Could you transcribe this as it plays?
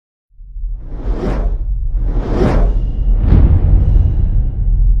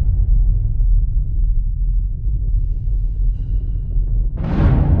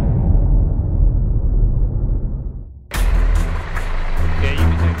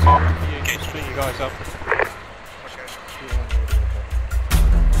You split you guys up.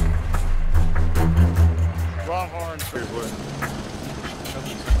 Longhorn.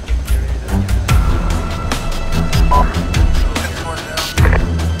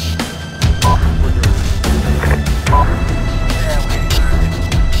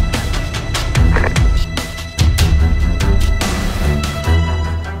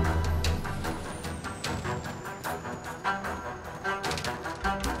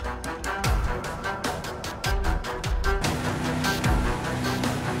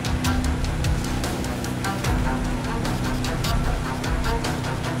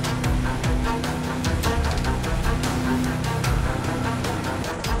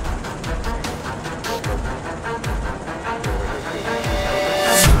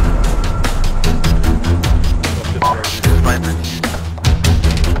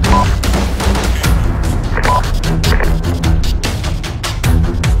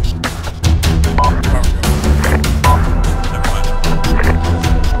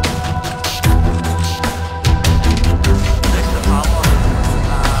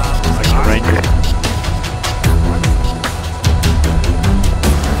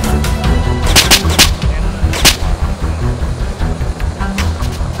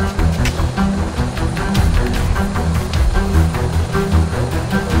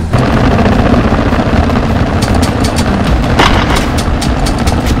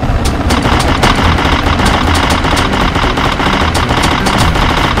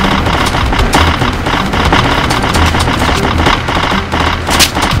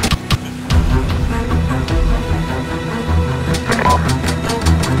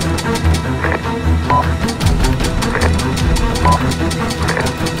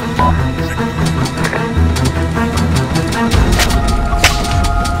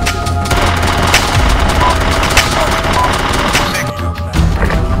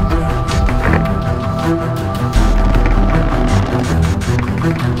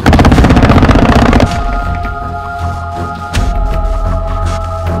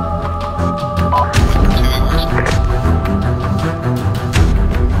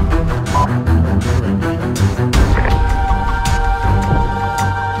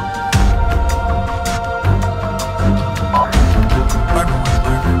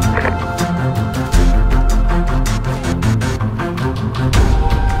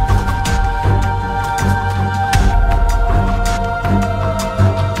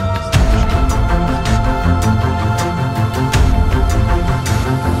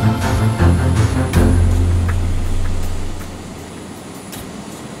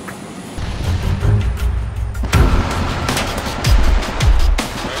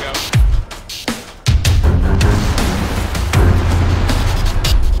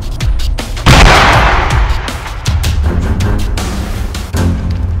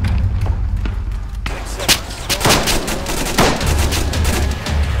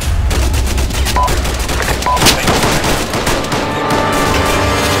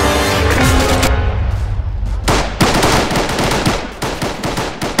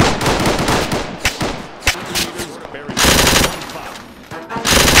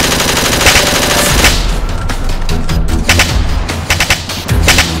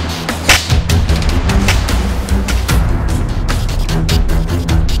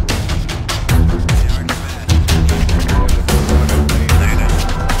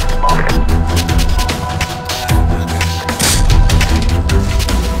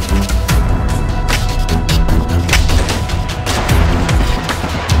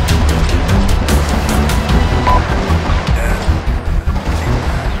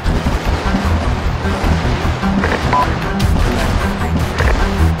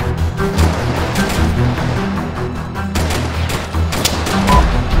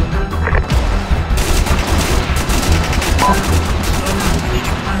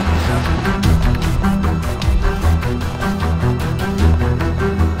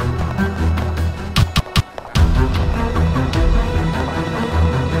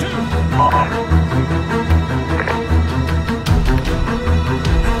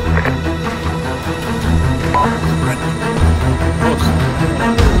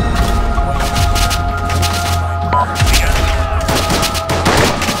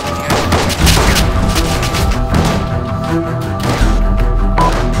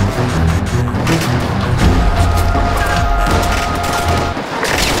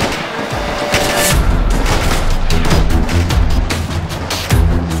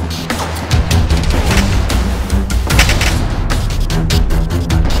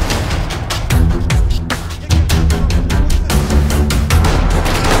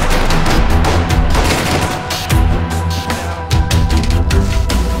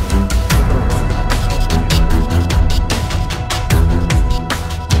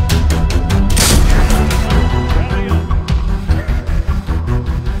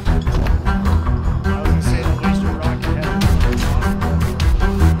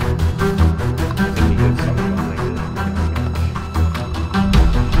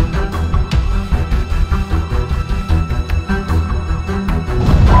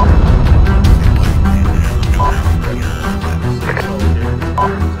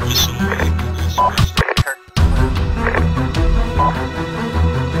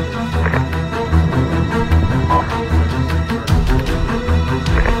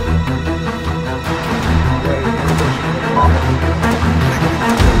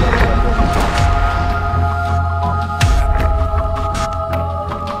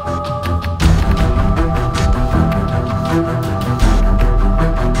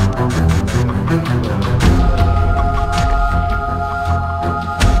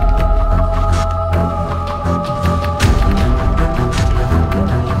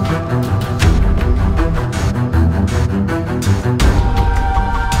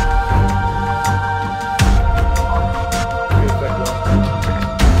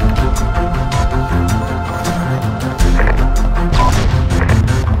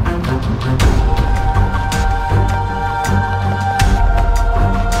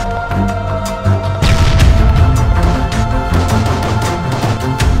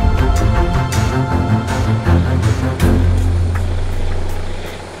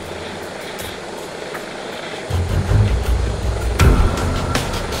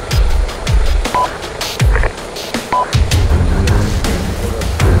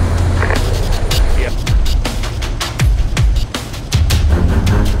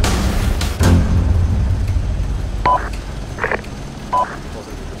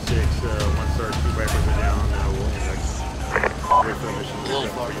 little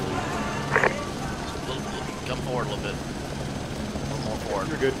far. Come forward a little bit. A little more forward.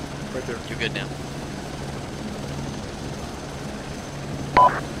 You're good. Right there. You're good now.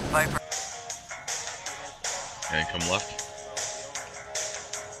 Viper. And come left.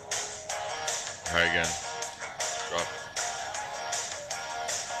 Try again. Drop.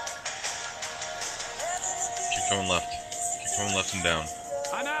 Keep going left. Keep going left and down.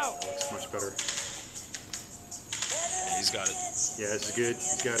 I'm out. Looks much better. Yeah, he's got it. Yeah, this is good.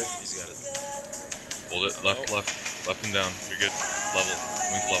 He's got it. He's got it. Hold it. Left, left. Left and down. You're good. Level.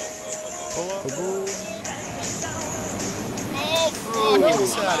 Wings level. Pull up. Oh, you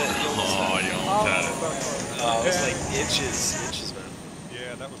almost had it. You almost Oh, had it. you almost had it. Oh, it was like inches, man.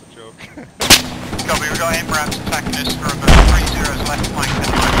 Yeah, that was a joke. Copy, we've got ARMA attacking us from 30's left flank at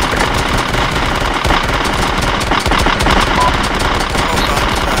the moment.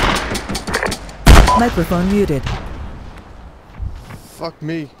 Microphone muted. Fuck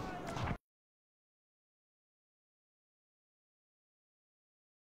me.